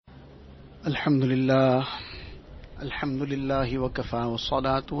الحمد لله الحمد لله وكفى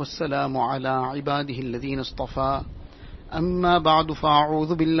والصلاة والسلام على عباده الذين اصطفى أما بعد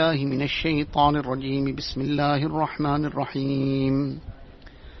فأعوذ بالله من الشيطان الرجيم بسم الله الرحمن الرحيم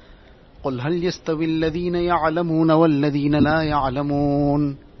قل هل يستوي الذين يعلمون والذين لا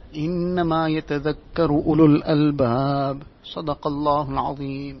يعلمون إنما يتذكر أولو الألباب صدق الله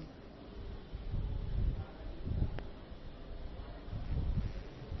العظيم.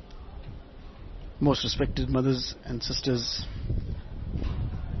 Most respected mothers and sisters,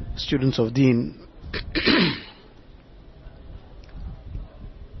 students of Deen,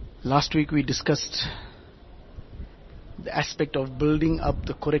 last week we discussed the aspect of building up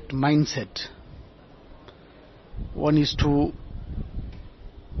the correct mindset. One is to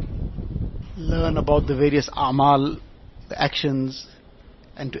learn about the various a'mal, the actions,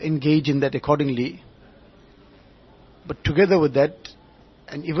 and to engage in that accordingly. But together with that,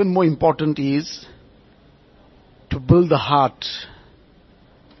 and even more important, is to build the heart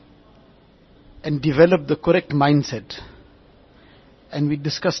and develop the correct mindset. And we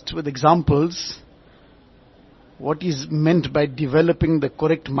discussed with examples what is meant by developing the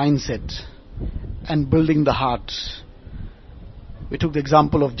correct mindset and building the heart. We took the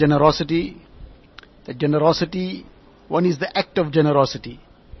example of generosity. That generosity, one is the act of generosity,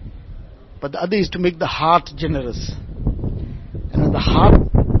 but the other is to make the heart generous. And when the heart,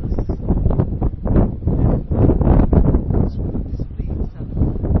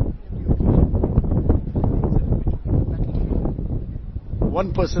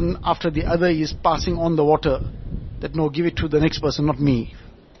 one person after the other is passing on the water, that no, give it to the next person, not me.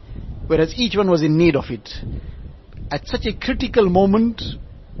 Whereas each one was in need of it. At such a critical moment,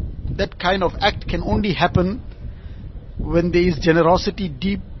 that kind of act can only happen when there is generosity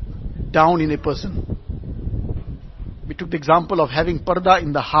deep down in a person. We took the example of having parda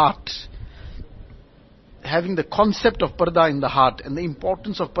in the heart, having the concept of parda in the heart and the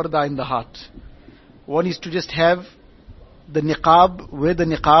importance of parda in the heart. One is to just have the niqab, wear the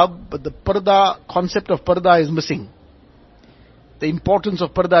niqab, but the parda, concept of parda is missing. The importance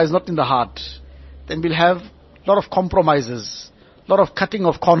of parda is not in the heart. Then we'll have a lot of compromises, a lot of cutting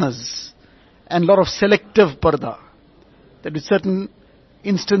of corners, and a lot of selective parda. That with certain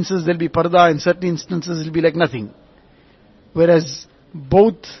instances there'll be parda, in certain instances it'll be like nothing. Whereas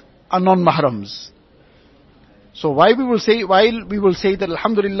both are non-mahrams. So while we will say that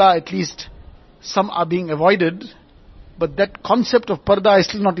alhamdulillah, at least some are being avoided, but that concept of parda is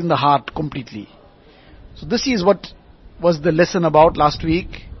still not in the heart completely. So this is what was the lesson about last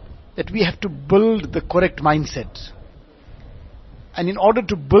week, that we have to build the correct mindset. And in order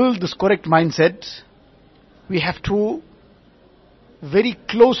to build this correct mindset, we have to very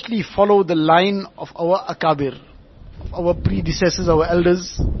closely follow the line of our akabir, of our predecessors, our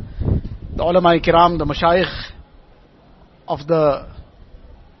elders, the ulama kiram, the mashayikh of the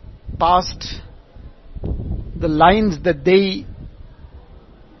past, the lines that they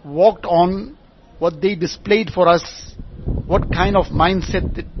walked on, what they displayed for us, what kind of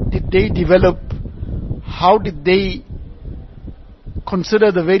mindset did they develop, how did they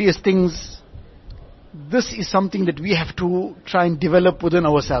consider the various things. This is something that we have to try and develop within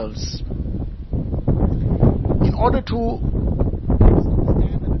ourselves. In order to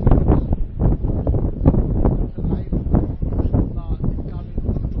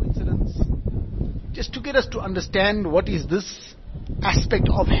just to get us to understand what is this aspect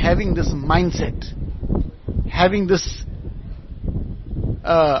of having this mindset, having this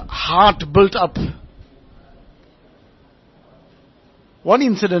heart built up. One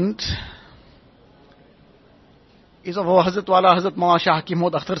incident is of our Hazrat Wala Hazrat Mawa Shah Hakim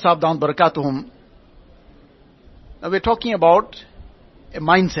Maud Akhtar Sahab Dawn Barakatuhum. Now we're talking about a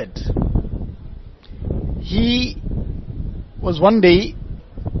mindset. He was one day,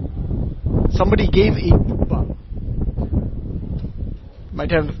 somebody gave a jubba.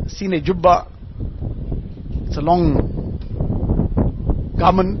 Might have seen a jubba. It's a long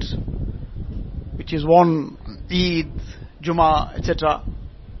garment which is worn on Eid, Jummah, etc.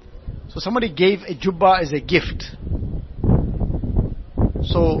 So somebody gave a jubba as a gift.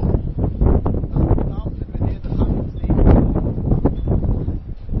 So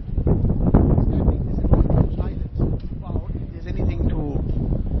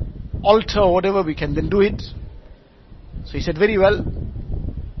alter or whatever, we can then do it. So he said, very well.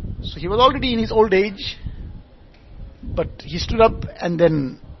 So he was already in his old age, but he stood up and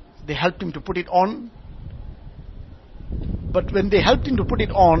then they helped him to put it on. But when they helped him to put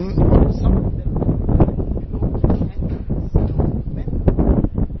it on, something that below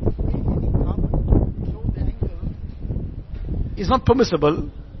the ankle is not permissible.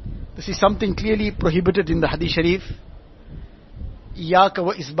 The This is something clearly prohibited in the Hadith Sharif. إياك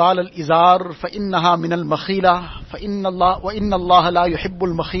وإسبال الإزار فإنها من المخيلة فإن الله وإن الله لا يحب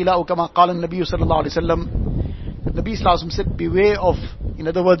المخيلة أو كما قال النبي صلى الله عليه وسلم. The Nabi sallallahu alaihi wasallam said, beware of, in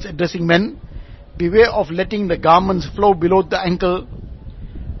other words addressing men, beware of letting the garments flow below the ankle,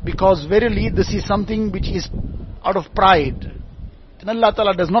 because verily this is something which is out of pride, and Allah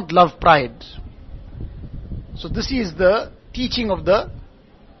Ta'ala does not love pride. So this is the teaching of the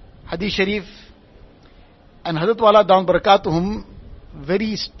Hadith Sharif, and Hazrat Wala Dawn Barakatuhum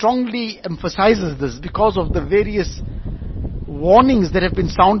very strongly emphasizes this because of the various warnings that have been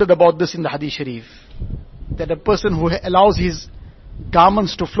sounded about this in the Hadith Sharif. That a person who allows his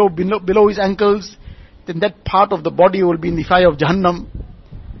garments to flow below his ankles, then that part of the body will be in the fire of Jahannam.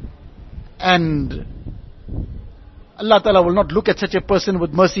 And Allah Ta'ala will not look at such a person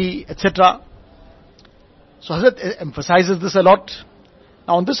with mercy, etc. So Hazrat emphasizes this a lot.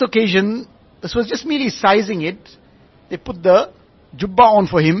 Now on this occasion, this was just merely sizing it. They put the jubba on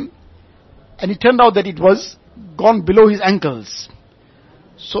for him, and it turned out that it was gone below his ankles.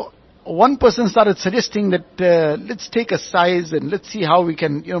 So one person started suggesting that let's take a size and let's see how we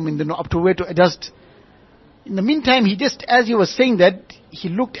can, up to where to adjust. In the meantime, he just, as he was saying that, he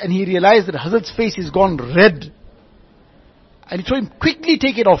looked and he realized that Hazrat's face is gone red. And he told him, quickly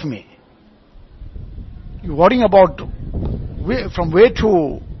take it off me. You're worrying about from where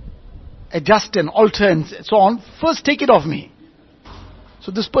to adjust and alter and so on. First take it off me.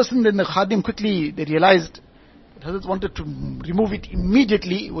 So this person, then the Khadim quickly, they realized that Hazrat wanted to remove it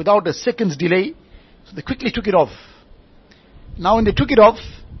immediately without a second's delay. So they quickly took it off. Now when they took it off,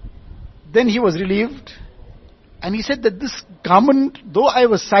 then he was relieved. And he said that this garment, though I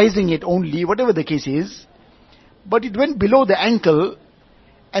was sizing it only, whatever the case is, but it went below the ankle,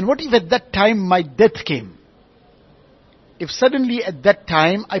 and what if at that time my death came? If suddenly at that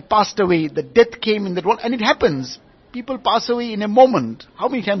time I passed away, the death came in that one, and it happens. People pass away in a moment. How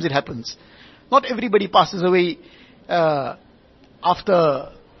many times it happens? Not everybody passes away after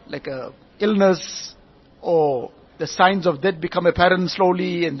like a illness, or the signs of death become apparent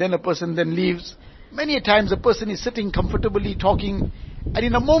slowly and then a person then leaves. Many a times a person is sitting comfortably talking and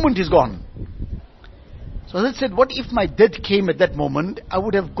in a moment he's gone. So Hazrat said, what if my death came at that moment? I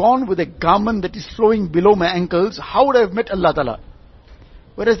would have gone with a garment that is flowing below my ankles. How would I have met Allah Ta'ala?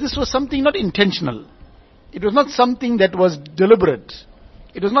 Whereas this was something not intentional. It was not something that was deliberate.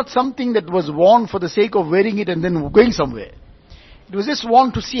 It was not something that was worn for the sake of wearing it and then going somewhere. It was just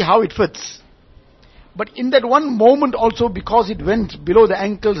worn to see how it fits. But in that one moment also, because it went below the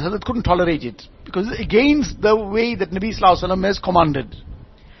ankles, Hazrat couldn't tolerate it. Because it's against the way that Nabi Sallallahu Alaihi Wasallam has commanded.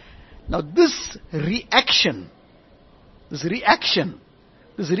 Now this reaction is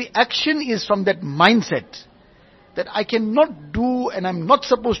from that mindset that I cannot do and I'm not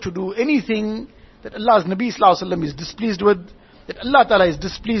supposed to do anything that Allah's Nabi Sallallahu Alaihi Wasallam is displeased with, that Allah Ta'ala is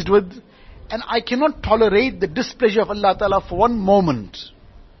displeased with, and I cannot tolerate the displeasure of Allah Ta'ala for one moment.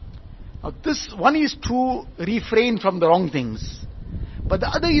 Now this one is to refrain from the wrong things. But the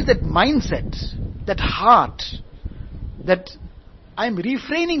other is that mindset, that heart, that I'm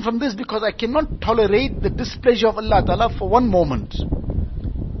refraining from this because I cannot tolerate the displeasure of Allah Ta'ala for one moment.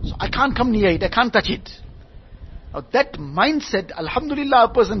 So I can't come near it, I can't touch it. Now that mindset, Alhamdulillah,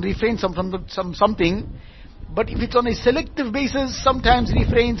 a person refrains from something, but if it's on a selective basis, sometimes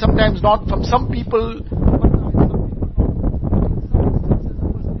refrain, sometimes not. From some people,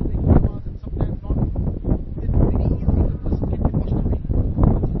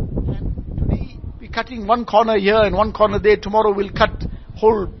 cutting one corner here and one corner there, tomorrow we'll cut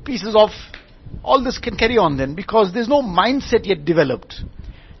whole pieces off. All this can carry on then, because there's no mindset yet developed.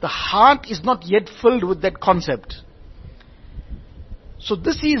 The heart is not yet filled with that concept. So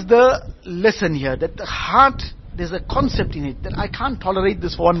this is the lesson here, that the heart, there's a concept in it, that I can't tolerate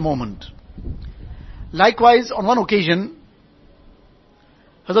this for one moment. Likewise, on one occasion,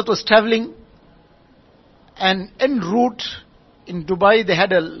 Hazrat was traveling, and en route in Dubai, they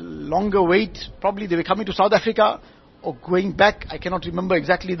had a longer wait. Probably they were coming to South Africa or going back. I cannot remember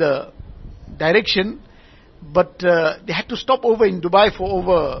exactly the direction. But they had to stop over in Dubai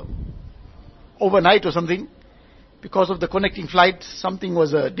for overnight or something. Because of the connecting flight, something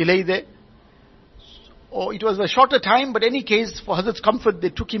was a delay there. Or it was a shorter time, but in any case, for Hazrat's comfort, they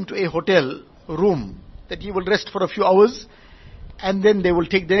took him to a hotel room that he will rest for a few hours. And then they will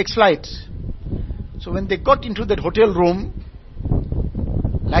take the next flight. So when they got into that hotel room,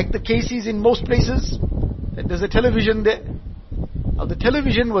 like the case is in most places, that there's a television there. Now the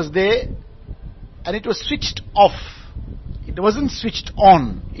television was there, and it was switched off. It wasn't switched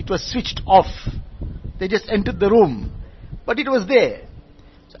on, it was switched off. They just entered the room, but it was there.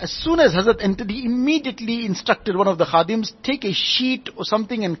 So As soon as Hazrat entered, he immediately instructed one of the khadims, take a sheet or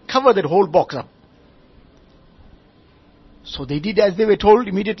something and cover that whole box up. So they did as they were told.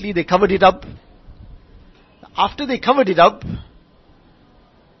 Immediately they covered it up. After they covered it up,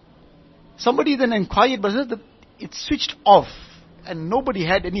 somebody then inquired, but that it's switched off and nobody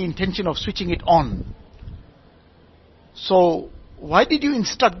had any intention of switching it on. So why did you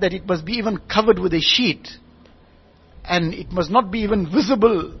instruct that it must be even covered with a sheet and it must not be even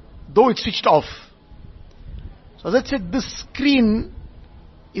visible though it's switched off? So as I said, this screen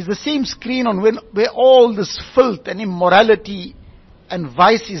is the same screen on where all this filth and immorality and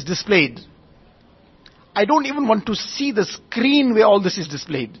vice is displayed. I don't even want to see the screen where all this is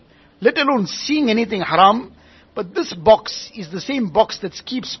displayed, let alone seeing anything haram. But this box is the same box that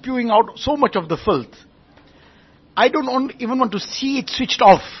keeps spewing out so much of the filth. I don't even want to see it switched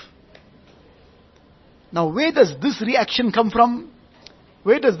off. Now where does this reaction come from?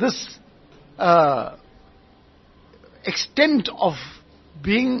 Where does this extent of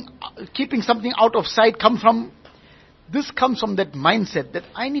keeping something out of sight come from? This comes from that mindset that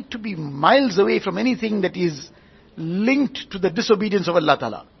I need to be miles away from anything that is linked to the disobedience of Allah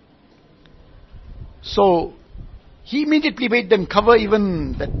Ta'ala. So he immediately made them cover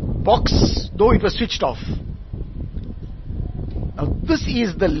even that box, though it was switched off. Now this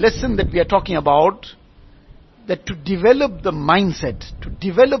is the lesson that we are talking about, that to develop the mindset, to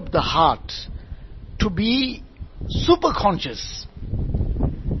develop the heart, to be super conscious.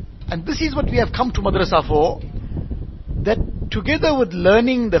 And this is what we have come to madrasa for, that together with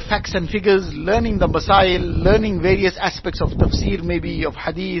learning the facts and figures, learning the masail, learning various aspects of tafsir, maybe of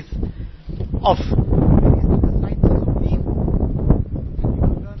hadith, of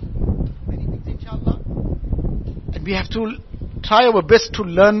and we have to try our best to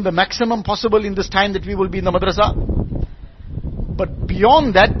learn the maximum possible in this time that we will be in the madrasa. But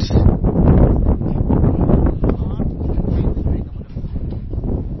beyond that,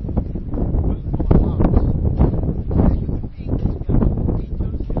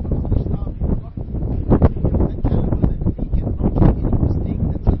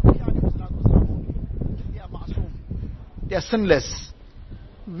 they are sinless.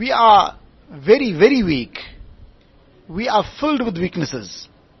 We are very, very weak. We are filled with weaknesses.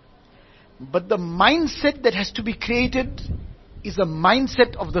 But the mindset that has to be created is a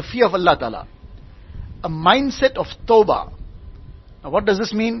mindset of the fear of Allah Ta'ala. A mindset of tawbah. Now what does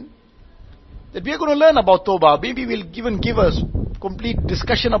this mean? That we are going to learn about tawbah. Maybe we'll even give a complete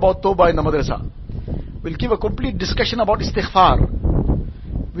discussion about tawbah in the madrasa. We'll give a complete discussion about istighfar.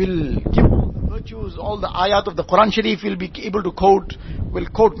 We'll give all the virtues, all the ayat of the Quran Sharif we'll be able to quote. We'll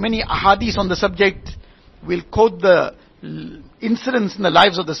quote many ahadith on the subject. We'll quote the incidents in the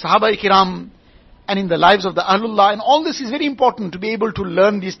lives of the Sahaba Kiram and in the lives of the Ahlullah. And all this is very important to be able to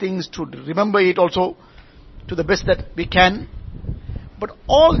learn these things, to remember it also to the best that we can. But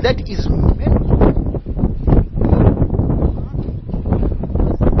all that is meant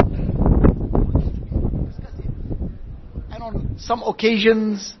and on some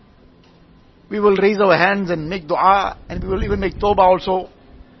occasions we will raise our hands and make dua, and we will even make tawbah also.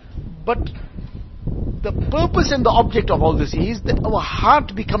 But the purpose and the object of all this is that our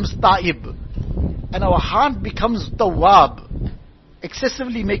heart becomes ta'ib, and our heart becomes tawwab,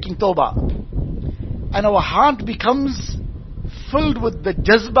 excessively making tawbah, and our heart becomes filled with the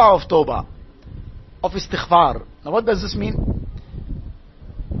jazba of tawbah, of istighfar. Now what does this mean?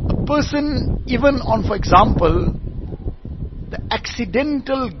 A person, even on, for example, the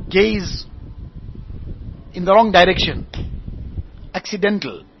accidental gaze in the wrong direction,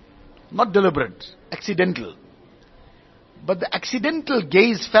 accidental, not deliberate, accidental. But the accidental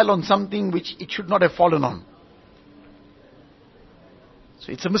gaze fell on something which it should not have fallen on.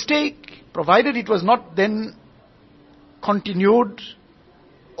 So it's a mistake, provided it was not then continued,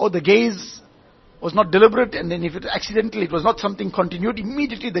 or the gaze was not deliberate, and then if it accidental, it was not something continued,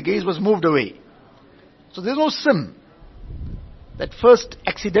 immediately the gaze was moved away. So there's no sin. That first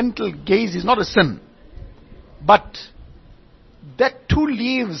accidental gaze is not a sin. But that too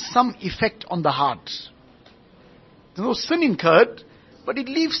leaves some effect on the heart. There's no sin incurred, but it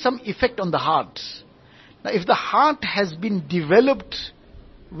leaves some effect on the heart. Now if the heart has been developed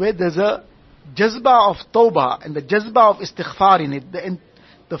where there's a jazba of tawbah and the jazba of istighfar in it,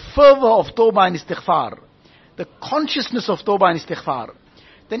 the fervor of tawbah and istighfar, the consciousness of tawbah and istighfar,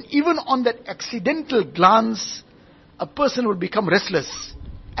 then even on that accidental glance, a person will become restless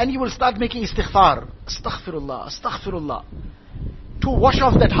and he will start making istighfar, astaghfirullah, astaghfirullah, to wash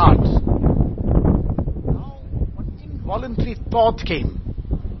off that heart. Now, one involuntary thought came,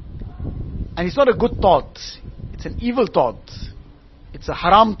 and it's not a good thought, it's an evil thought. It's a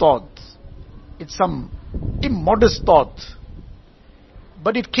haram thought. It's some immodest thought.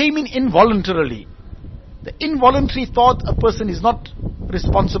 But it came in involuntarily. The involuntary thought a person is not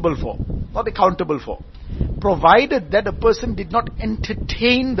responsible for, not accountable for, provided that a person did not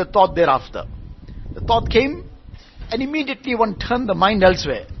entertain the thought thereafter. The thought came and immediately one turned the mind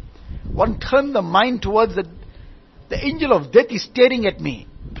elsewhere. One turned the mind towards the angel of death is staring at me.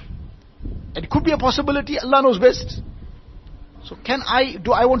 It could be a possibility, Allah knows best. So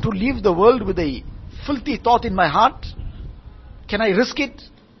do I want to leave the world with a filthy thought in my heart? Can I risk it?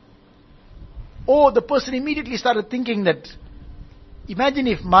 Or the person immediately started thinking that, imagine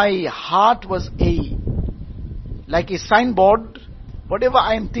if my heart was like a signboard, whatever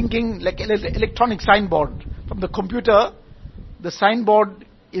I am thinking, like an electronic signboard. From the computer, the signboard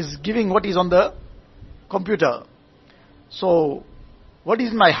is giving what is on the computer. So, what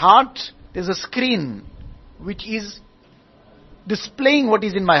is in my heart? There's a screen which is displaying what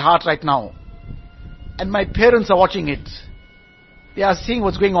is in my heart right now. And my parents are watching it. They are seeing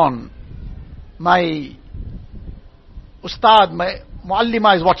what's going on. My ustad, my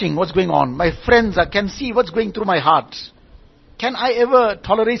muallima is watching what's going on. My friends can see what's going through my heart. Can I ever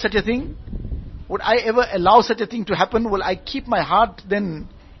tolerate such a thing? Would I ever allow such a thing to happen? Will I keep my heart then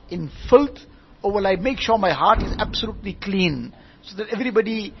in filth? Or will I make sure my heart is absolutely clean, so that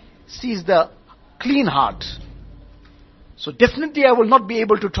everybody sees the clean heart? So definitely I will not be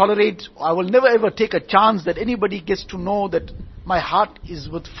able to tolerate, I will never ever take a chance that anybody gets to know that my heart is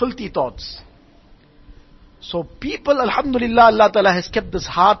with filthy thoughts. So people, alhamdulillah, Allah Ta'ala has kept this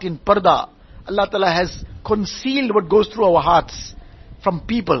heart in parda. Allah Ta'ala has concealed what goes through our hearts from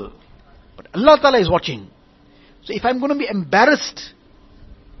people. But Allah Ta'ala is watching. So if I'm going to be embarrassed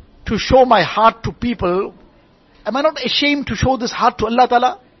to show my heart to people, am I not ashamed to show this heart to Allah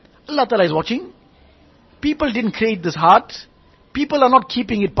Ta'ala? Allah Ta'ala is watching. People didn't create this heart. People are not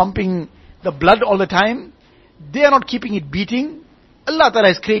keeping it pumping the blood all the time. They are not keeping it beating. Allah Ta'ala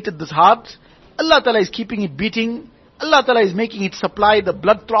has created this heart. Allah Ta'ala is keeping it beating. Allah Ta'ala is making it supply the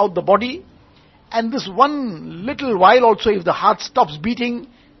blood throughout the body. And this one little while also, if the heart stops beating,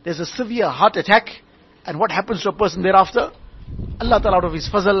 there's a severe heart attack. And what happens to a person thereafter? Allah Ta'ala, out of His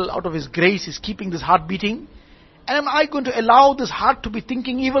fazl, out of His grace, is keeping this heart beating. And am I going to allow this heart to be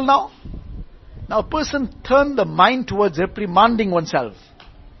thinking evil now? Now a person turned the mind towards reprimanding oneself.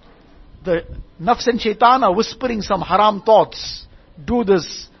 The nafs and shaitan are whispering some haram thoughts. Do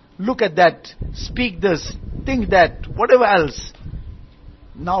this, look at that, speak this, think that, whatever else.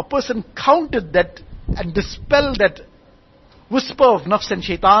 Now a person countered that and dispelled that whisper of nafs and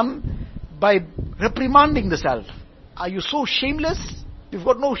shaitan by reprimanding the self. Are you so shameless? You've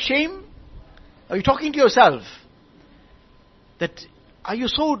got no shame? Are you talking to yourself? That, are you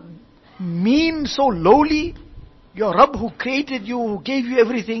so mean, so lowly? Your Rabb who created you, who gave you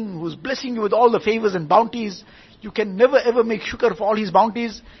everything, who's blessing you with all the favors and bounties, you can never ever make shukr for all His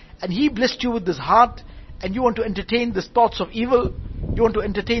bounties, and He blessed you with this heart, and you want to entertain these thoughts of evil, you want to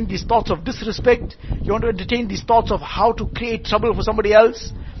entertain these thoughts of disrespect, you want to entertain these thoughts of how to create trouble for somebody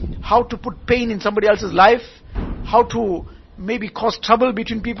else, how to put pain in somebody else's life, how to maybe cause trouble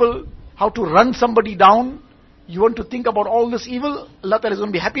between people, how to run somebody down. You want to think about all this evil? Allah Ta'ala is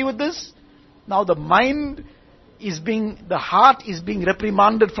going to be happy with this? Now the heart is being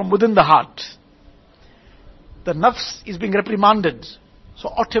reprimanded from within the heart. The nafs is being reprimanded. So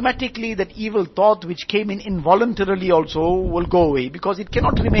automatically that evil thought which came in involuntarily also will go away, because it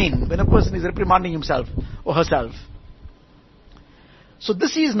cannot remain when a person is reprimanding himself or herself. So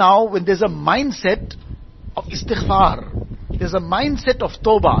this is now when there's a mindset of istighfar. There's a mindset of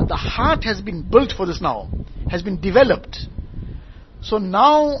tawbah. The heart has been built for this now, has been developed. So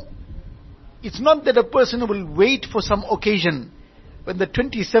now, it's not that a person will wait for some occasion when the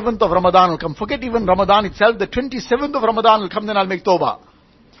 27th of Ramadan will come. Forget even Ramadan itself, the 27th of Ramadan will come, then I'll make tawbah.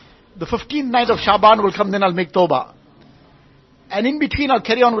 The 15th night of Shaban will come, then I'll make tawbah. And in between I'll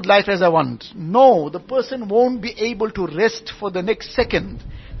carry on with life as I want. No, the person won't be able to rest for the next second.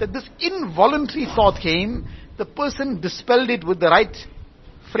 That this involuntary thought came, the person dispelled it with the right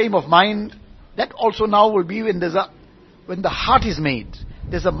frame of mind. That also now will be when the heart is made.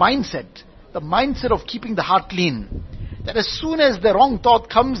 There's a mindset. The mindset of keeping the heart clean. That as soon as the wrong thought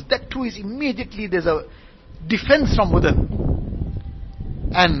comes, that too is immediately there's a defense from within.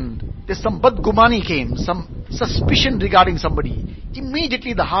 And there's some badgumani came, some suspicion regarding somebody.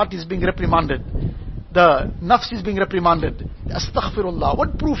 Immediately the heart is being reprimanded. The nafs is being reprimanded. Astaghfirullah.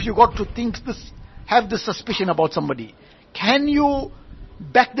 What proof you got to think this, have this suspicion about somebody? Can you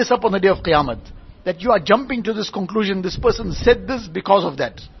back this up on the day of Qiyamah? That you are jumping to this conclusion, this person said this because of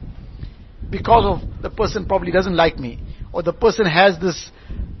that. Because of the person probably doesn't like me. or the person has this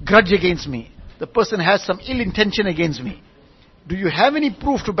grudge against me, the person has some ill intention against me. Do you have any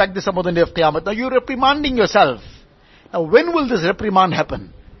proof to back this up on the day of Qiyamah? Now you're reprimanding yourself. Now when will this reprimand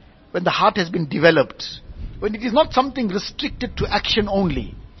happen? When the heart has been developed. When it is not something restricted to action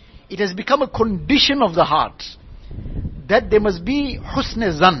only. It has become a condition of the heart. That there must be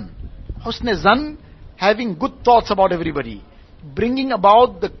husn zan. Husn zan, having good thoughts about everybody. Bringing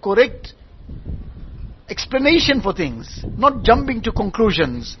about the correct explanation for things. Not jumping to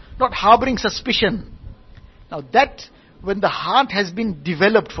conclusions. Not harboring suspicion. Now that, when the heart has been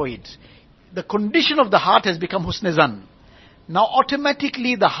developed for it, the condition of the heart has become husn zan. Now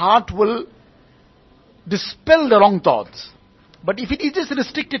automatically the heart will dispel the wrong thoughts. But if it is just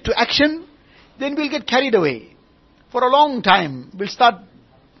restricted to action, then we'll get carried away. For a long time, we'll start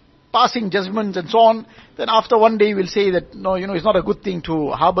passing judgments and so on. Then after one day we'll say that, no, it's not a good thing to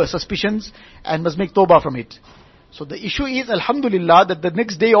harbor suspicions and must make tawbah from it. So the issue is, alhamdulillah, that the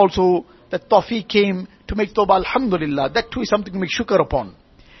next day also, that tawfiq came to make tawbah, alhamdulillah. That too is something to make shukr upon.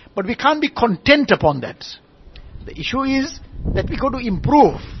 But we can't be content upon that. The issue is that we got to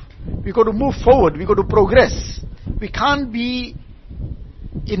improve. We got to move forward. We got to progress. We can't be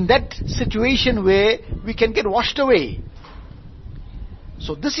in that situation where we can get washed away.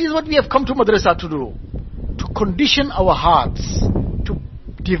 So this is what we have come to madrasa to do. To condition our hearts. To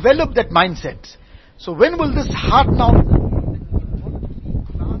develop that mindset. So when will this heart now,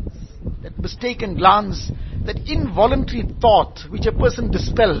 that mistaken glance, that involuntary thought which a person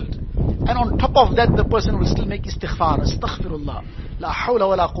dispelled, and on top of that the person will still make istighfar, astaghfirullah, la hawla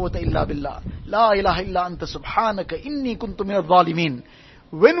wa la quwwata illa billah, la ilaha illa anta subhanaka inni kuntu minadh dhalimin.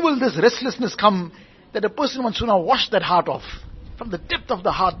 When will this restlessness come that a person wants to now wash that heart off? From the depth of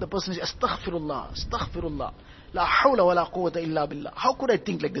the heart the person is astaghfirullah, astaghfirullah, la hawla wa la quwwata illa billah. How could I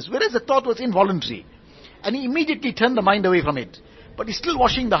think like this? Whereas the thought was involuntary. And he immediately turned the mind away from it. But he's still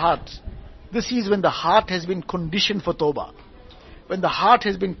washing the heart. This is when the heart has been conditioned for tawbah. When the heart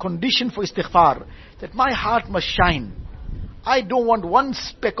has been conditioned for istighfar. That my heart must shine. I don't want one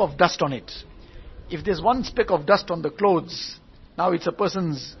speck of dust on it. If there's one speck of dust on the clothes, now it's a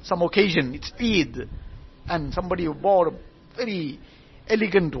person's, some occasion, it's Eid. And somebody who bought a very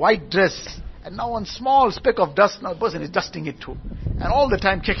elegant white dress. And now one small speck of dust, now the person is dusting it too. And all the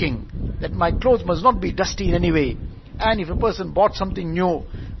time checking that my clothes must not be dusty in any way. And if a person bought something new,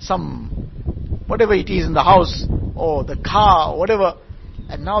 whatever it is in the house, or the car, or whatever,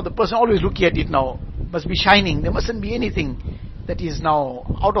 and now the person always looking at it now, must be shining. There mustn't be anything that is now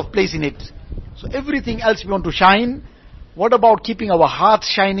out of place in it. So everything else we want to shine. What about keeping our hearts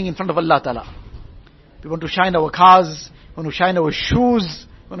shining in front of Allah Ta'ala? We want to shine our cars, we want to shine our shoes,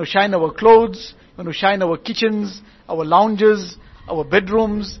 we want to shine our clothes, we want to shine our kitchens, our lounges, our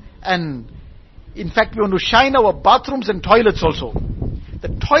bedrooms, and in fact we want to shine our bathrooms and toilets also. The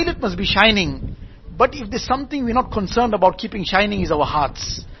toilet must be shining, but if there's something we're not concerned about keeping shining is our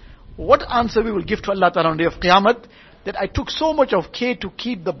hearts. What answer we will give to Allah Ta'ala on the day of Qiyamah? That I took so much of care to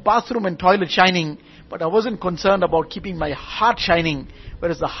keep the bathroom and toilet shining, but I wasn't concerned about keeping my heart shining.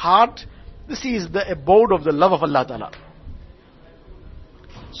 Whereas the heart, this is the abode of the love of Allah Ta'ala.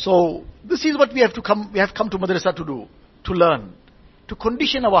 So, this is what we have come to madrasa to do, to learn, to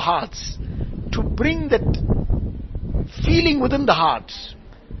condition our hearts, to bring that feeling within the heart,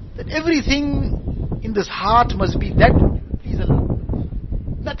 that everything in this heart must be that will please Allah.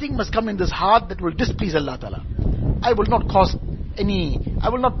 Nothing must come in this heart that will displease Allah Ta'ala. I will not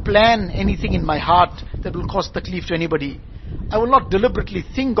plan anything in my heart that will cause taklif to anybody. I will not deliberately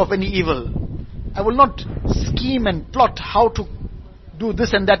think of any evil. I will not scheme and plot how to do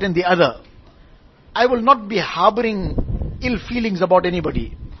this and that and the other. I will not be harboring ill feelings about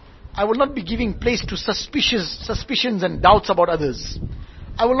anybody. I will not be giving place to suspicions and doubts about others.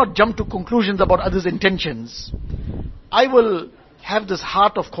 I will not jump to conclusions about others' intentions. I will have this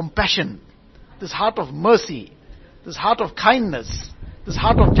heart of compassion, this heart of mercy, this heart of kindness, this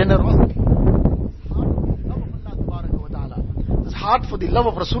heart of generosity, this heart for the love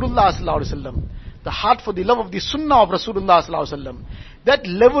of Rasulullah sallallahu alaihi wasallam, the heart for the love of the Sunnah of Rasulullah sallallahu alaihi wasallam. That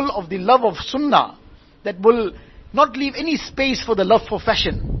level of the love of Sunnah that will not leave any space for the love for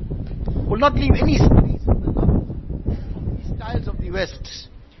fashion, will not leave any space for the love of the styles of the West,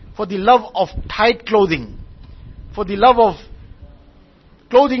 for the love of tight clothing, for the love of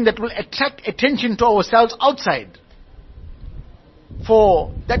clothing that will attract attention to ourselves outside,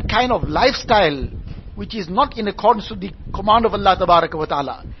 for that kind of lifestyle which is not in accordance with the command of Allah Tabaraka wa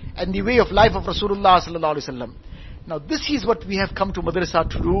Ta'ala and the way of life of Rasulullah sallallahu alaihi wasallam. Now this is what we have come to madrasa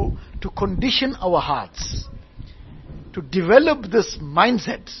to do, to condition our hearts, to develop this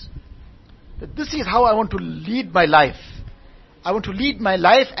mindset that this is how I want to lead my life. I want to lead my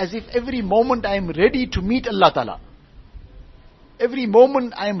life as if every moment I am ready to meet Allah Ta'ala. Every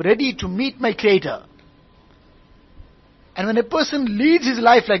moment I am ready to meet my Creator. And when a person leads his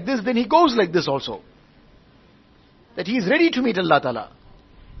life like this, then he goes like this also. That he is ready to meet Allah Ta'ala.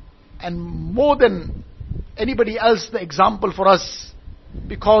 And more than anybody else, the example for us,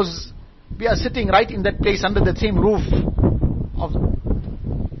 because we are sitting right in that place under the same roof of,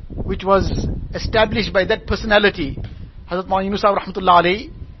 which was established by that personality, Hazrat Maulana Yunus Sahib Rahmatullah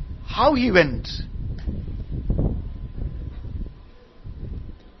Alayhi, how he went.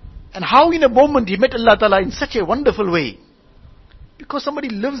 And how in a moment he met Allah Ta'ala in such a wonderful way. Because somebody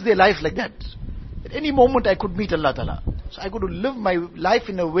lives their life like that. At any moment I could meet Allah Ta'ala. So I got to live my life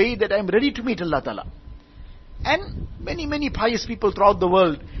in a way that I am ready to meet Allah Ta'ala. And many pious people throughout the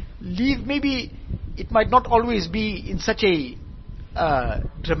world live, maybe it might not always be in such a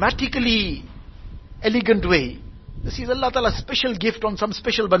dramatically elegant way. This is Allah Ta'ala's special gift on some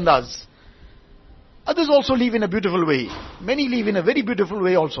special bandas. Others also live in a beautiful way. Many live in a very beautiful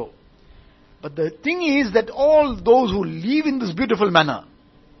way also. But the thing is that all those who live in this beautiful manner,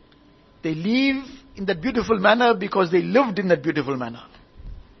 they live in that beautiful manner because they lived in that beautiful manner.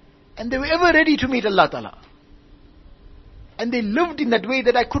 And they were ever ready to meet Allah Ta'ala. And they lived in that way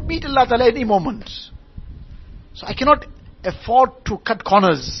that I could meet Allah Ta'ala any moment. So I cannot afford to cut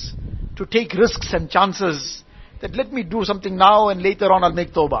corners, to take risks and chances, that let me do something now and later on I'll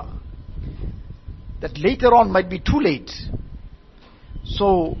make tawbah. That later on might be too late.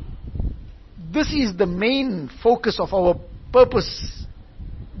 So, this is the main focus of our purpose,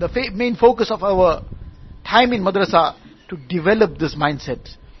 the main focus of our time in madrasa, to develop this mindset,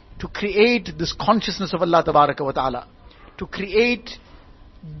 to create this consciousness of Allah Tabaraka wa Ta'ala, to create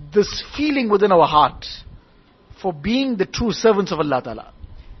this feeling within our heart for being the true servants of Allah Ta'ala,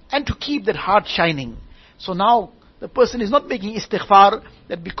 and to keep that heart shining. So now, the person is not making istighfar,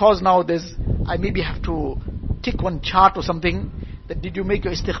 that because now I maybe have to tick one chart or something, that did you make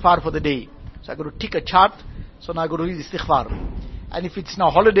your istighfar for the day? So I got to tick a chart, so now I got to read istighfar. And if it's now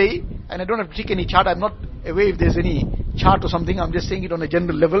holiday, and I don't have to tick any chart, I'm not aware if there's any chart or something, I'm just saying it on a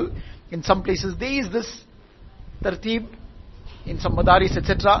general level. In some places there is this tartib, in some madaris,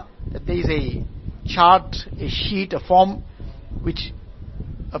 etc., that there is a chart, a sheet, a form, which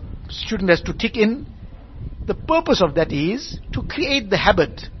a student has to tick in. The purpose of that is to create the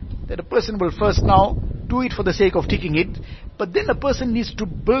habit that a person will first now do it for the sake of ticking it, but then a person needs to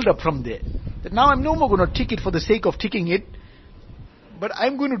build up from there. That now I'm no more going to tick it for the sake of ticking it, but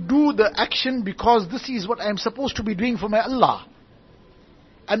I'm going to do the action because this is what I'm supposed to be doing for my Allah.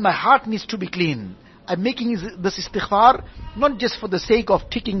 And my heart needs to be clean. I'm making this istighfar not just for the sake of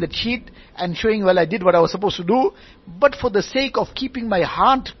ticking the sheet and showing, well, I did what I was supposed to do, but for the sake of keeping my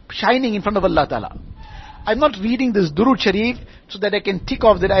heart shining in front of Allah Ta'ala. I'm not reading this Durood Sharif so that I can tick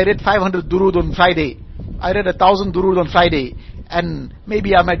off that I read 500 Durood on Friday. I read 1,000 Durood on Friday. And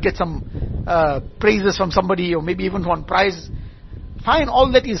maybe I might get some praises from somebody, or maybe even one prize. Fine,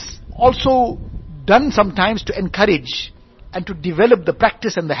 all that is also done sometimes to encourage and to develop the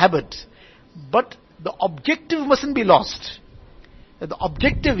practice and the habit. But the objective mustn't be lost. The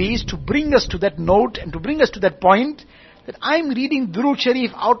objective is to bring us to that note and to bring us to that point that I'm reading Durood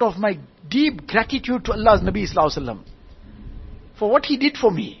Sharif out of my deep gratitude to Allah's Nabi Sallallahu Alaihi Wasallam for what he did for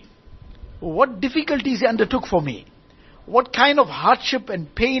me, what difficulties he undertook for me, what kind of hardship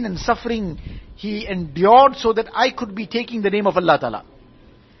and pain and suffering he endured so that I could be taking the name of Allah Ta'ala.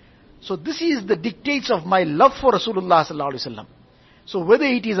 So this is the dictates of my love for Rasulullah Sallallahu Alaihi Wasallam. So whether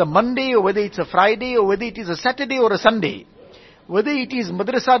it is a Monday, or whether it's a Friday, or whether it is a Saturday or a Sunday, whether it is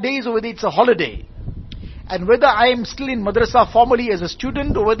madrasa days or whether it's a holiday, and whether I am still in madrasa formally as a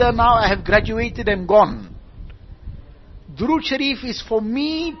student, or whether now I have graduated and gone, Durood Sharif is for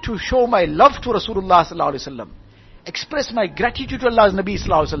me to show my love to Rasulullah Sallallahu Alaihi Wasallam, express my gratitude to Allah's Nabi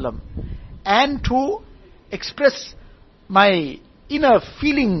Sallallahu Alaihi Wasallam, and to express my inner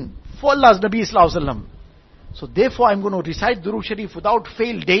feeling for Allah's Nabi Sallallahu Alaihi Wasallam. So therefore I'm going to recite Durood Sharif without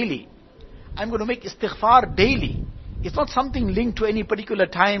fail daily. I'm going to make istighfar daily. It's not something linked to any particular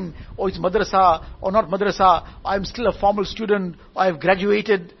time, or it's madrasa, or not madrasa, or I'm still a formal student, or I've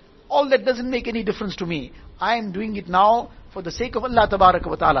graduated. All that doesn't make any difference to me. I am doing it now for the sake of Allah Tabaraka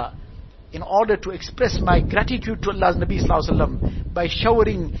wa Ta'ala, in order to express my gratitude to Allah's Nabi Sallallahu Alaihi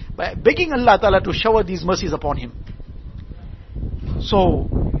Wasallam by begging Allah Ta'ala to shower these mercies upon him. So,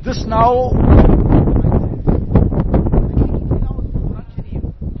 this now,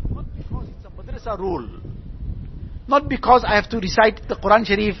 not because it's a madrasa rule, not because I have to recite the Quran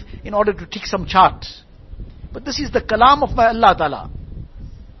Sharif in order to tick some chart, but this is the kalam of my Allah Ta'ala.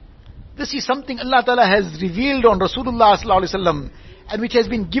 This is something Allah Ta'ala has revealed on Rasulullah Sallallahu Alaihi Wasallam, and which has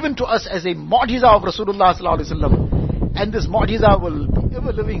been given to us as a mu'jiza of Rasulullah Sallallahu Alaihi Wasallam. And this mu'jiza will be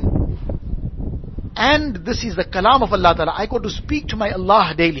ever living. And this is the kalam of Allah Ta'ala. I got to speak to my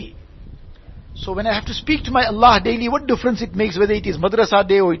Allah daily. So when I have to speak to my Allah daily, what difference it makes whether it is madrasa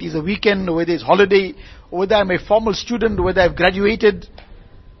day, or it is a weekend, or whether it's holiday, or whether I'm a formal student, or whether I've graduated.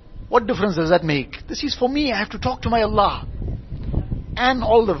 What difference does that make? This is for me. I have to talk to my Allah. And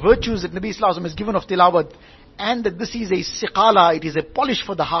all the virtues that Nabi Sallallahu Alaihi Wasallam has given of tilawat, and that this is a siqala, it is a polish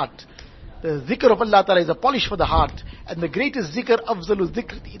for the heart. The zikr of Allah Ta'ala is a polish for the heart. And the greatest zikr, afzalul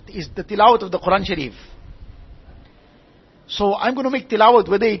zikr, is the tilawat of the Quran Sharif. So I'm going to make tilawat,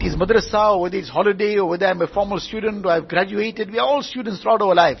 whether it is madrasa, or whether it's holiday, or whether I'm a formal student, or I've graduated. We are all students throughout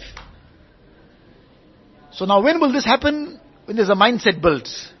our life. So now when will this happen? When there's a mindset built.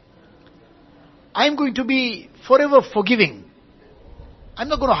 I'm going to be forever forgiving. I'm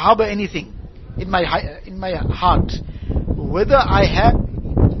not going to harbor anything in my heart. Whether I have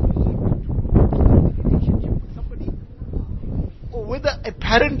relationship with somebody, or whether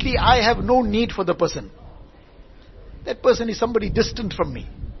apparently I have no need for the person. That person is somebody distant from me.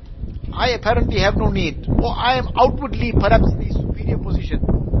 I apparently have no need. Or I am outwardly perhaps in a superior position.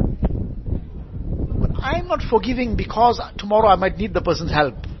 But I am not forgiving because tomorrow I might need the person's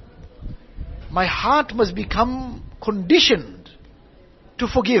help. My heart must become conditioned to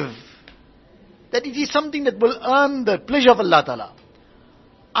forgive. That it is something that will earn the pleasure of Allah Ta'ala.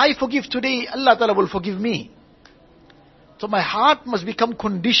 I forgive today, Allah Ta'ala will forgive me. So my heart must become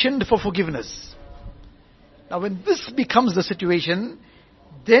conditioned for forgiveness. Now when this becomes the situation,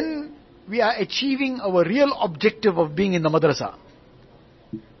 then we are achieving our real objective of being in the madrasa.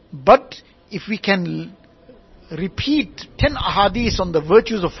 But if we can repeat 10 ahadith on the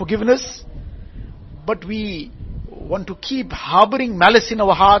virtues of forgiveness, but we want to keep harboring malice in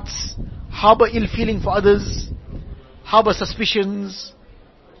our hearts, harbor ill feeling for others, harbor suspicions,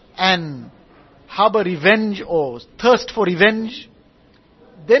 and harbor revenge or thirst for revenge,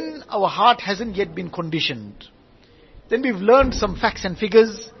 then our heart hasn't yet been conditioned. Then we've learned some facts and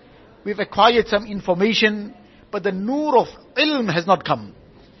figures, we've acquired some information, but the noor of ilm has not come.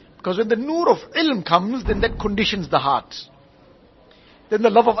 Because when the noor of ilm comes, then that conditions the heart. Then the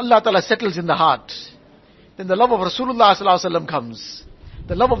love of Allah Ta'ala settles in the heart. Then the love of Rasulullah Sallallahu Alaihi Wasallam comes.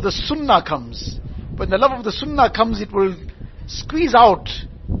 The love of the sunnah comes. When the love of the sunnah comes, it will squeeze out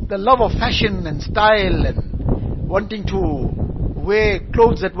the love of fashion and style and wanting to wear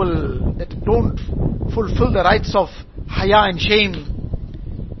clothes that don't fulfill the rights of haya and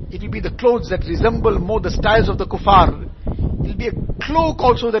shame. It will be the clothes that resemble more the styles of the kuffar. It will be a cloak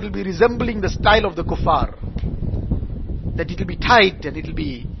also that will be resembling the style of the kuffar. That it will be tight and it will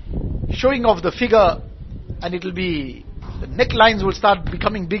be showing off the figure, and it will be, the necklines will start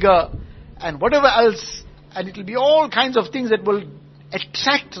becoming bigger and whatever else, and it will be all kinds of things that will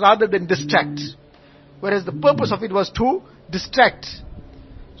attract rather than distract. Whereas the purpose of it was to distract.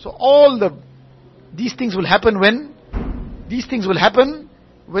 So these things will happen when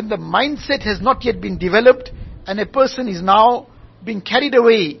the mindset has not yet been developed, and a person is now being carried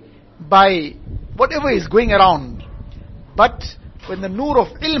away by whatever is going around. But when the noor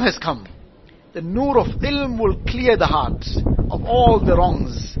of ilm has come, the noor of ilm will clear the heart of all the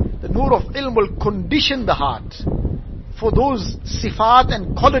wrongs. The noor of ilm will condition the heart for those sifat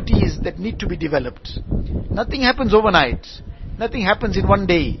and qualities that need to be developed. Nothing happens overnight. Nothing happens in one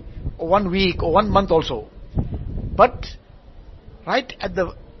day, or 1 week, or 1 month also. But right at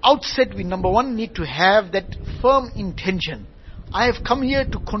the outset, we number one need to have that firm intention. I have come here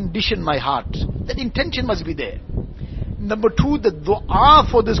to condition my heart. That intention must be there. Number two, the dua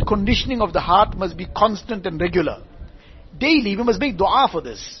for this conditioning of the heart must be constant and regular. Daily, we must make dua for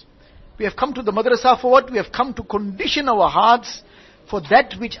this. We have come to the madrasa for what? We have come to condition our hearts for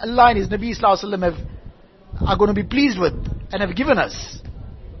that which Allah and His Nabi Sallallahu Alaihi Wasallam are going to be pleased with and have given us.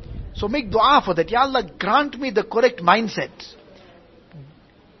 So make dua for that. Ya Allah, grant me the correct mindset.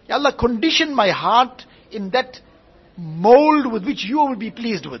 Ya Allah, condition my heart in that mold with which you will be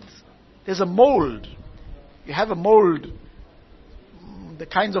pleased with. There's a mold. You have a mold. The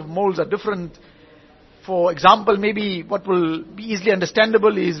kinds of molds are different. For example, maybe what will be easily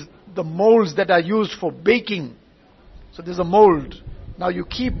understandable is the molds that are used for baking. So there's a mold. Now you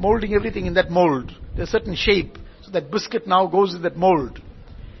keep molding everything in that mold. There's a certain shape. So that biscuit now goes in that mold.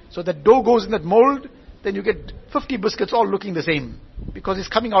 So that dough goes in that mold, then you get 50 biscuits all looking the same. Because it's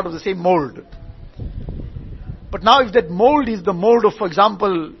coming out of the same mold. But now if that mold is the mold of, for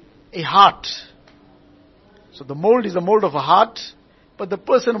example, a heart. So the mold is the mold of a heart, but the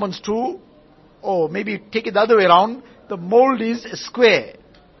person wants to, or maybe take it the other way around, the mold is a square.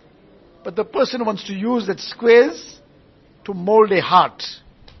 But the person wants to use that squares to mold a heart.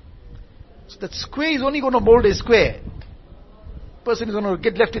 So that square is only going to mold a square. Person is going to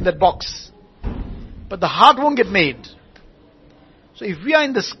get left in that box. But the heart won't get made. So if we are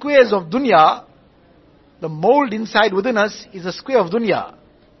in the squares of dunya, the mold inside within us is a square of dunya,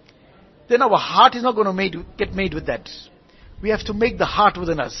 then our heart is not going to get made with that. We have to make the heart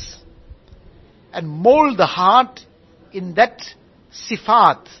within us. And mold the heart in that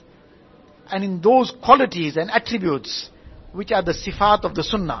sifat and in those qualities and attributes which are the sifat of the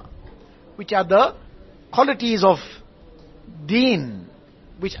sunnah, which are the qualities of deen,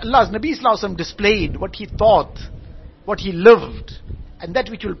 which Allah's Nabi Sallallahu Alaihi Wasallam displayed, what he taught, what he lived, and that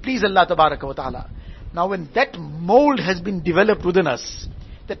which will please Allah Tabaraka wa Ta'ala. Now when that mold has been developed within us,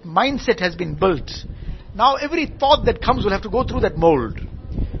 that mindset has been built, now every thought that comes will have to go through that mold.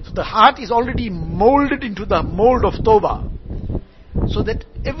 So the heart is already molded into the mold of Tawbah. So that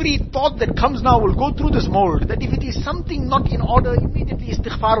every thought that comes now will go through this mold, that if it is something not in order, immediately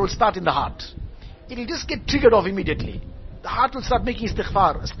istighfar will start in the heart. It will just get triggered off immediately. The heart will start making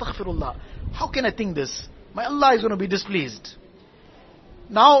istighfar. Astaghfirullah. How can I think this? My Allah is going to be displeased.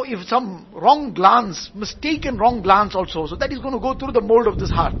 Now if some wrong glance, mistaken wrong glance also, so that is going to go through the mold of this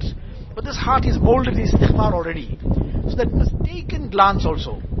heart. But this heart is molded in istighfar already. So that mistaken glance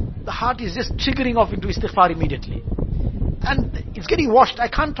also, the heart is just triggering off into istighfar immediately. And it's getting washed. I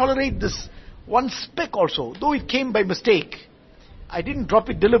can't tolerate this one speck also, though it came by mistake. I didn't drop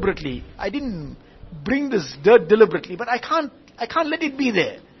it deliberately. I didn't bring this dirt deliberately, but I can't let it be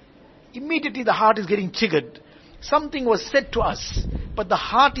there. Immediately the heart is getting triggered. Something was said to us, but the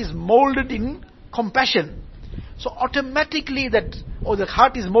heart is molded in compassion. So automatically the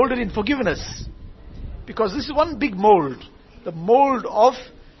heart is molded in forgiveness. Because this is one big mold. The mold of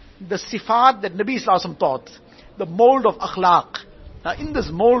the sifat that Nabi Sallallahu Alaihi Wasallam taught. The mold of akhlaq. Now in this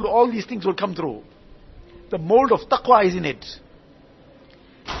mold all these things will come through. The mold of taqwa is in it.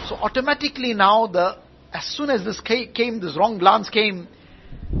 So automatically now as soon as this came, this wrong glance came,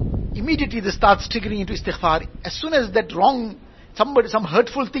 immediately this starts triggering into istighfar. As soon as that some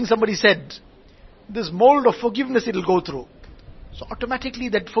hurtful thing somebody said, this mold of forgiveness it will go through. So automatically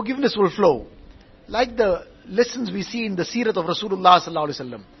that forgiveness will flow. Like the lessons we see in the seerat of Rasulullah Sallallahu Alaihi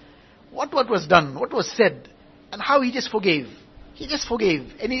Wasallam. What was done, what was said, and how he just forgave. He just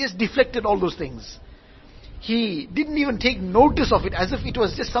forgave, and he just deflected all those things. He didn't even take notice of it as if it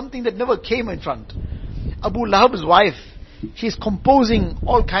was just something that never came in front. Abu Lahab's wife, she's composing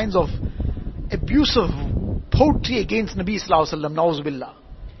all kinds of abusive poetry against Nabi Sallallahu Alaihi Wasallam, na'uz billah,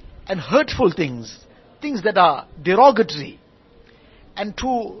 and hurtful things that are derogatory. And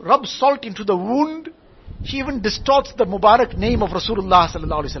to rub salt into the wound, she even distorts the Mubarak name of Rasulullah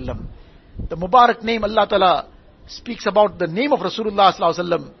Sallallahu Alaihi Wasallam. The Mubarak name, Allah Ta'ala speaks about the name of Rasulullah Sallallahu Alaihi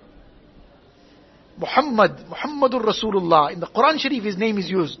Wasallam. Muhammadur Rasulullah. In the Quran Sharif his name is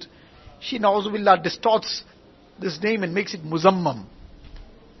used. She, na'uz billah, distorts this name and makes it Muzammam.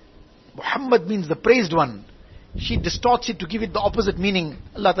 Muhammad means the praised one. She distorts it to give it the opposite meaning.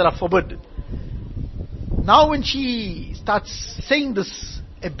 Allah Ta'ala forbid. Now when she starts saying this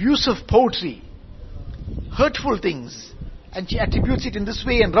abusive poetry, hurtful things, and she attributes it in this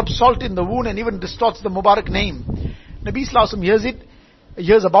way and rubs salt in the wound and even distorts the Mubarak name, Nabi Sallallahu Alaihi Wasallam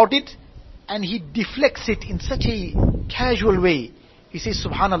hears about it, and he deflects it in such a casual way. He says,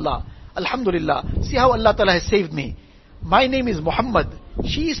 Subhanallah, Alhamdulillah, see how Allah Ta'ala has saved me. My name is Muhammad.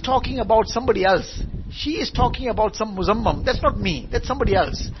 She is talking about somebody else. She is talking about some Muzammam. That's not me. That's somebody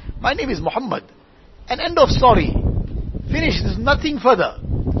else. My name is Muhammad. And end of story. Finish. There's nothing further.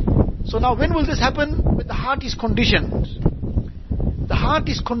 So now when will this happen? When the heart is conditioned. The heart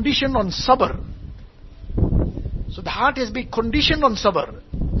is conditioned on sabr. So the heart has been conditioned on sabr.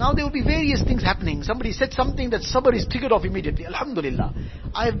 Now there will be various things happening. Somebody said something that sabr is triggered off immediately. Alhamdulillah.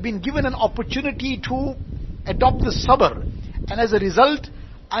 I have been given an opportunity to adopt this sabr. And as a result,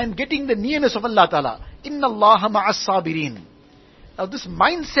 I am getting the nearness of Allah Ta'ala. Inna Allaha ma'as sabirin. Now this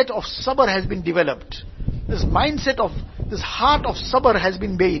mindset of sabr has been developed. This mindset of, this heart of sabr has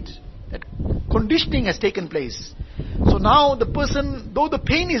been made. That conditioning has taken place. So now the person, though the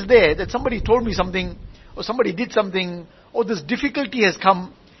pain is there, that somebody told me something, or somebody did something, or this difficulty has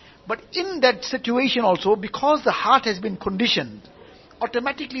come, but in that situation also, because the heart has been conditioned,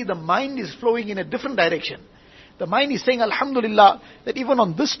 automatically the mind is flowing in a different direction. The mind is saying, Alhamdulillah, that even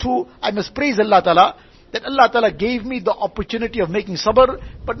on this too, I must praise Allah Ta'ala, that Allah Ta'ala gave me the opportunity of making sabr,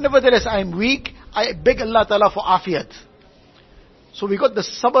 but nevertheless I am weak, I beg Allah Ta'ala for afiyat. So we got the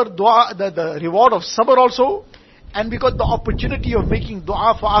sabr dua, the reward of sabr also, and we got the opportunity of making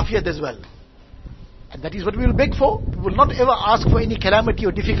dua for afiyat as well. And that is what we will beg for. We will not ever ask for any calamity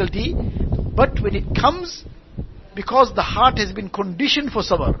or difficulty. But when it comes, because the heart has been conditioned for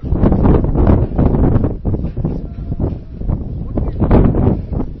sabr,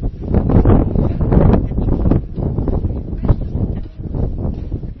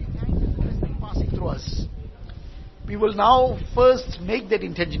 passing through us, we will now first make that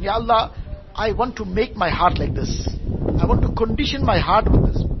intention. Ya Allah, I want to make my heart like this. I want to condition my heart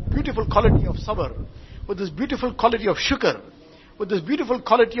with this beautiful quality of sabr, with this beautiful quality of shukr, with this beautiful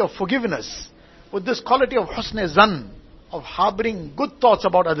quality of forgiveness, with this quality of husn-e-zan, of harboring good thoughts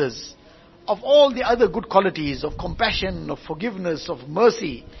about others, of all the other good qualities, of compassion, of forgiveness, of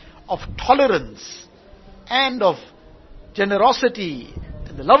mercy, of tolerance, and of generosity,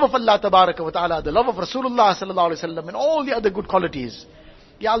 and the love of Allah Tabaraka wa Ta'ala, the love of Rasulullah Sallallahu Alaihi Wasallam, and all the other good qualities.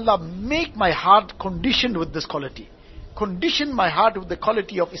 Ya Allah, make my heart conditioned with this quality. Condition my heart with the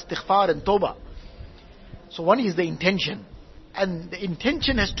quality of istighfar and tawbah. So one is the intention. And the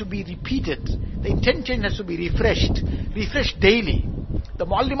intention has to be repeated. The intention has to be refreshed daily. The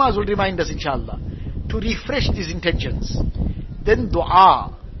muallimas will remind us, inshallah, to refresh these intentions. Then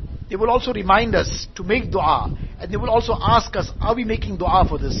dua. They will also remind us to make dua. And they will also ask us, are we making dua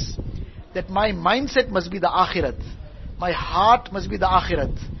for this? That my mindset must be the akhirat. My heart must be the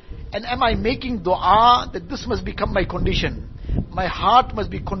akhirat. And am I making dua that this must become my condition? My heart must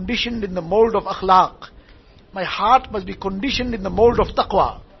be conditioned in the mold of akhlaq. My heart must be conditioned in the mold of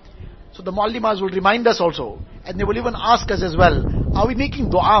taqwa. So the muallimas will remind us also. And they will even ask us as well, are we making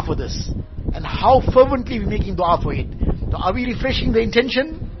dua for this? And how fervently are we making dua for it? So are we refreshing the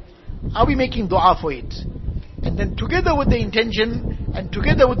intention? Are we making dua for it? And then together with the intention, and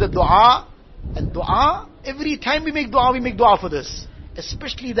together with the dua, and dua, every time we make dua for this.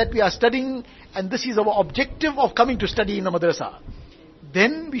 Especially that we are studying, and this is our objective of coming to study in the madrasa.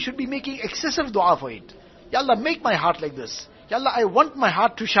 Then we should be making excessive dua for it. Ya Allah, make my heart like this. Ya Allah, I want my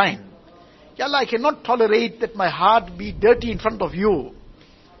heart to shine. Ya Allah, I cannot tolerate that my heart be dirty in front of you.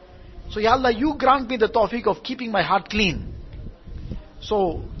 So Ya Allah, you grant me the tawfiq of keeping my heart clean.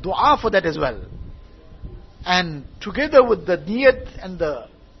 So dua for that as well. And together with the niyat and the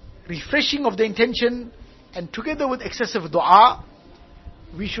refreshing of the intention, and together with excessive dua,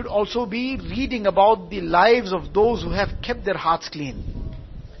 we should also be reading about the lives of those who have kept their hearts clean.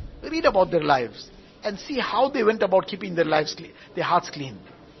 Read about their lives and see how they went about keeping their hearts clean.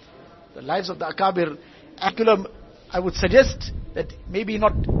 The lives of the Akabir. I would suggest that we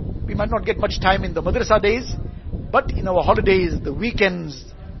might not get much time in the madrasa days, but in our holidays, the weekends,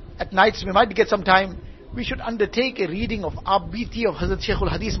 at nights we might get some time. We should undertake a reading of Aab-Biti of Hazrat Shaykhul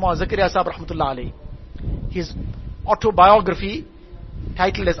Hadith Muaz Zakaria Sahib Rahmatullah Alayhi. His autobiography,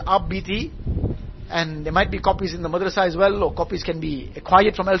 titled as Aab-Biti, and there might be copies in the madrasa as well, or copies can be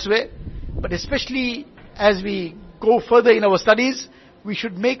acquired from elsewhere. But especially as we go further in our studies, we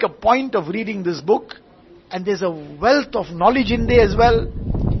should make a point of reading this book, and there's a wealth of knowledge in there as well,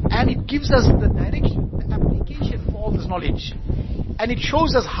 and it gives us the direction, the application for all this knowledge, and it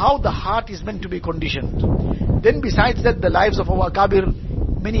shows us how the heart is meant to be conditioned. Then besides that, the lives of our Akabir,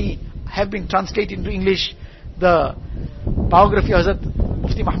 many have been translated into English. The biography of Hazrat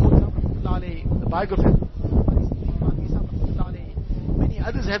Mufti Mahmud, the biography of many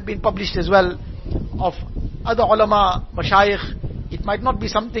others have been published as well, of other ulama, mashayikh. It might not be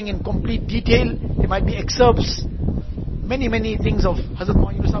something in complete detail, there might be excerpts. Many things of Hazrat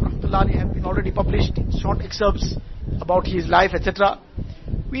Muhammad Yunus have been already published in short excerpts about his life, etc.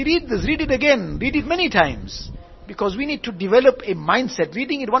 We read this, read it again, read it many times, because we need to develop a mindset.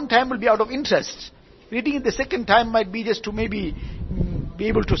 Reading it one time will be out of interest. Reading it the second time might be just to maybe be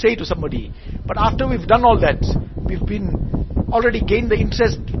able to say to somebody. But after we've done all that, we've been already gained the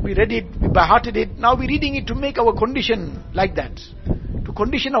interest, we read it, we by-hearted it, now we're reading it to make our condition like that, to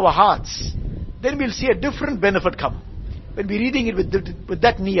condition our hearts. Then we'll see a different benefit come, when we're reading it with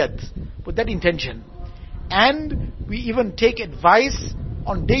that niyat, with that intention. And we even take advice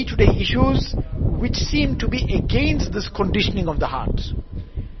on day-to-day issues which seem to be against this conditioning of the heart.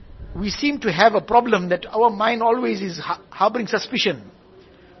 We seem to have a problem that our mind always is harboring suspicion.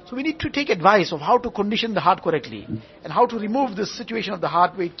 So we need to take advice of how to condition the heart correctly, and how to remove this situation of the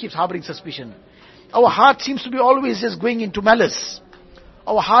heart where it keeps harboring suspicion. Our heart seems to be always just going into malice.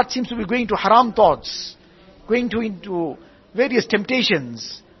 Our heart seems to be going to haram thoughts, going into various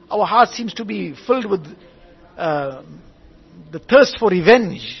temptations. Our heart seems to be filled with the thirst for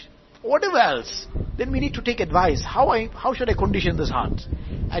revenge, whatever else. Then we need to take advice. How should I condition this heart?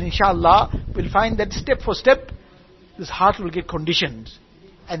 And inshallah, we'll find that step for step, this heart will get conditioned.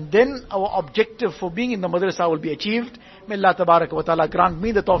 and then our objective for being in the madrasa will be achieved. May Allah tabarak wa ta'ala grant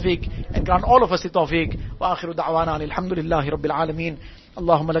me the tawfiq and grant all of us the tawfiq. Wa akhiru da'wana alhamdulillahi rabbil alameen.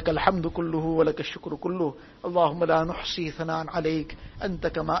 اللهم لك الحمد كله ولك الشكر كله اللهم لا نحصي ثناء عليك أنت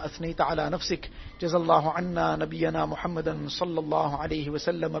كما أثنيت على نفسك جزا الله عنا نبينا محمدا صلى الله عليه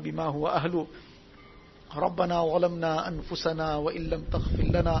وسلم بما هو أهله ربنا ظلمنا أنفسنا وإن لم تغفر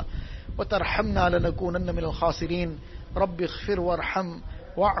لنا وترحمنا لنكونن من الخاسرين رب اغفر وارحم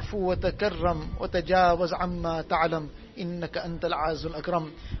واعف وتكرم وتجاوز عما تعلم إنك أنت العز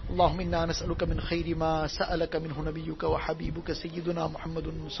الأكرم اللهم إنا نسألك من خير ما سألك منه نبيك وحبيبك سيدنا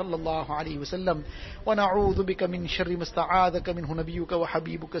محمد صلى الله عليه وسلم ونعوذ بك من شر ما استعاذك منه نبيك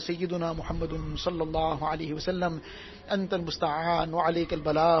وحبيبك سيدنا محمد صلى الله عليه وسلم أنت المستعان وعليك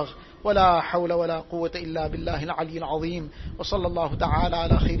البلاغ ولا حول ولا قوة إلا بالله العلي العظيم وصلى الله تعالى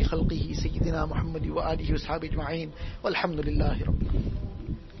على خير خلقه سيدنا محمد وآله وصحبه أجمعين والحمد لله رب العالمين.